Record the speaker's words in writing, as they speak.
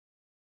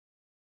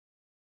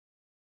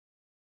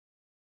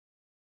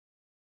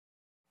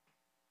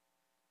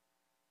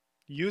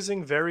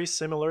Using very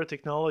similar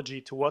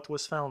technology to what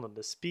was found on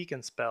the Speak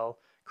and Spell,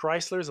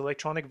 Chrysler's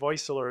electronic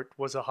voice alert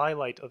was a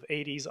highlight of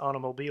 80s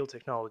automobile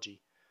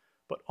technology,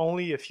 but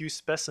only a few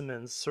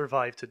specimens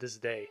survive to this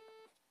day.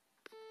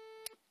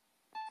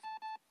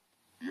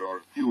 Your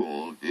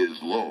fuel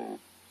is low.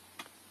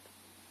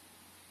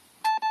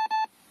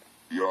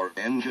 Your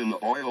engine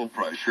oil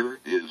pressure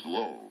is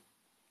low.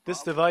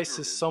 This device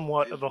is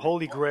somewhat of a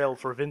holy grail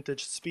for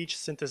vintage speech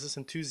synthesis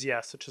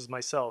enthusiasts such as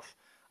myself.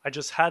 I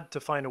just had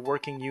to find a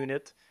working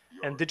unit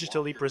and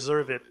digitally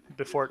preserve it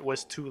before it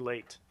was too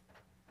late.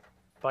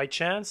 By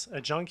chance,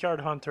 a junkyard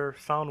hunter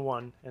found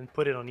one and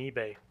put it on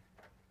eBay.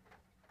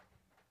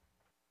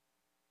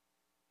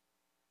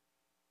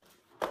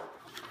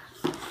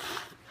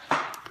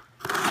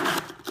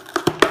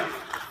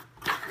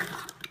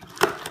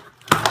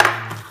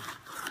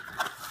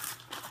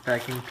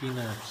 Packing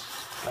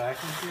peanuts.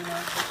 Packing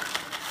peanuts.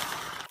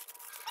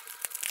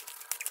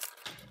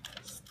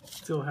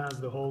 Still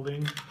has the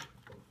holding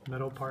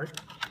metal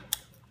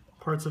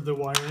parts of the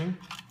wiring.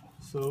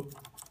 So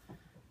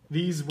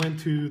these went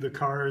to the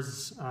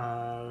car's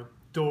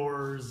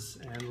doors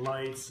and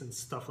lights and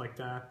stuff like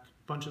that.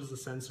 Bunches of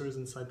sensors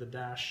inside the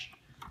dash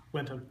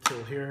went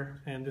until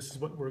here, and this is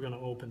what we're going to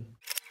open.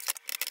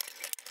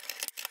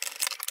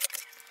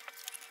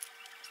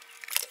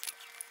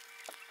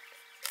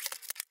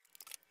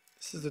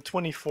 This is the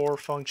 24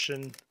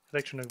 function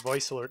electronic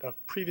voice alert.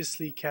 I've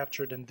previously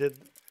captured and did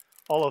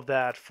all of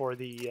that for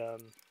the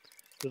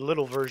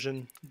little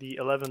version, the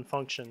 11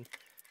 function.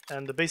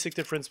 And the basic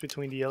difference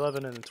between the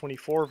 11 and the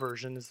 24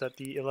 version is that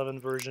the 11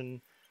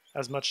 version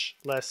has much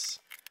less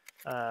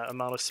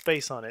amount of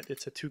space on it.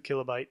 It's a 2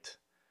 kilobyte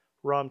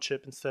ROM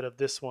chip instead of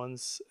this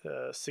one's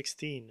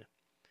 16.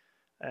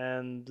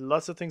 And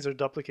lots of things are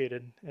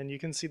duplicated, and you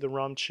can see the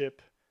ROM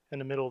chip in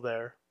the middle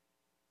there.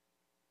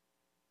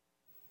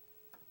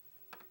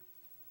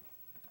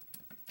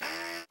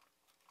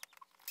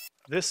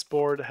 This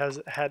board has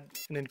had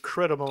an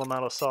incredible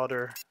amount of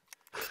solder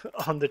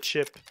on the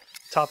chip,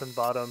 top and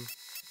bottom.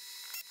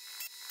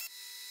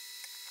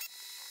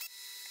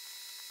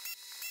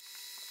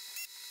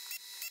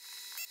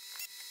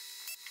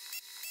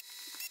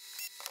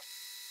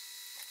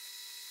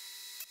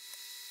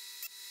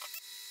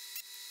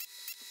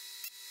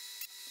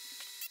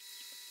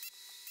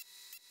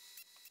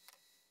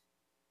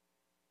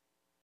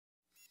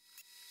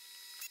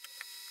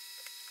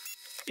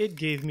 It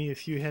gave me a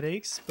few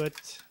headaches,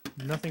 but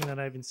nothing that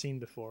I haven't seen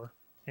before.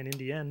 And in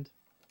the end,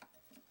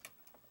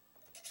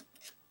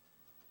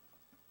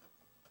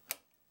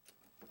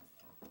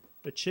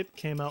 the chip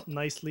came out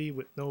nicely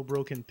with no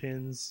broken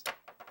pins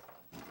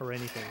or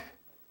anything.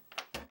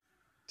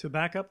 To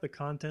back up the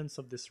contents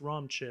of this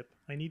ROM chip,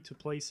 I need to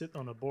place it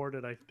on a board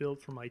that I've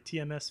built for my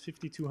TMS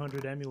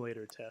 5200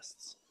 emulator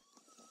tests.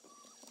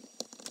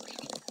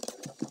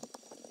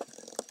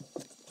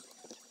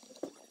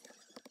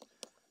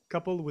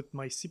 Coupled with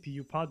my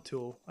CPU pod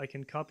tool, I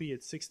can copy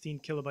its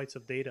 16 kilobytes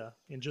of data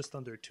in just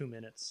under 2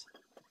 minutes.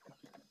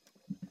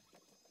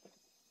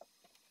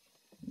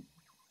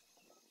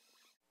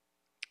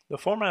 The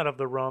format of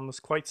the ROM was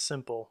quite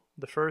simple.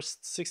 The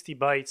first 60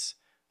 bytes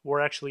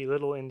were actually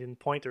little indent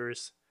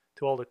pointers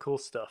to all the cool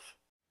stuff.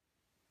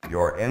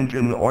 Your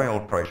engine oil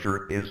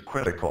pressure is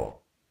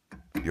critical.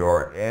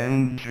 Your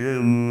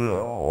engine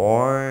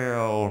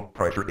oil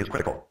pressure is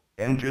critical.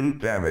 Engine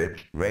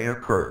damage may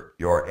occur.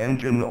 Your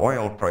engine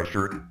oil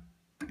pressure.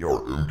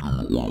 Your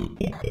engine oil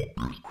pressure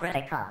is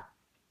critical.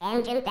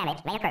 Engine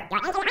damage may occur.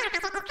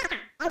 Engine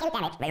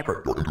damage may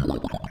occur.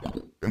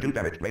 Engine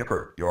damage may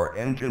occur. Your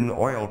engine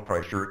oil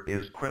pressure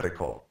is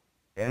critical.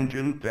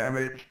 Engine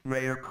damage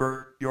may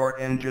occur. Your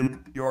engine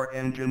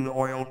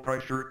oil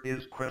pressure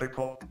is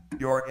critical.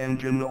 Your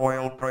engine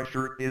oil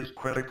pressure is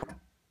critical.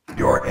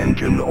 Your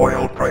engine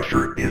oil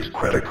pressure is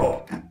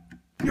critical.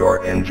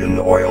 Your engine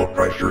oil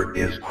pressure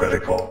is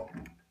critical.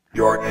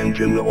 Your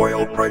engine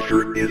oil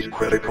pressure is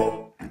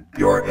critical.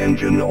 Your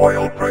engine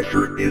oil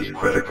pressure is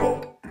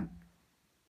critical.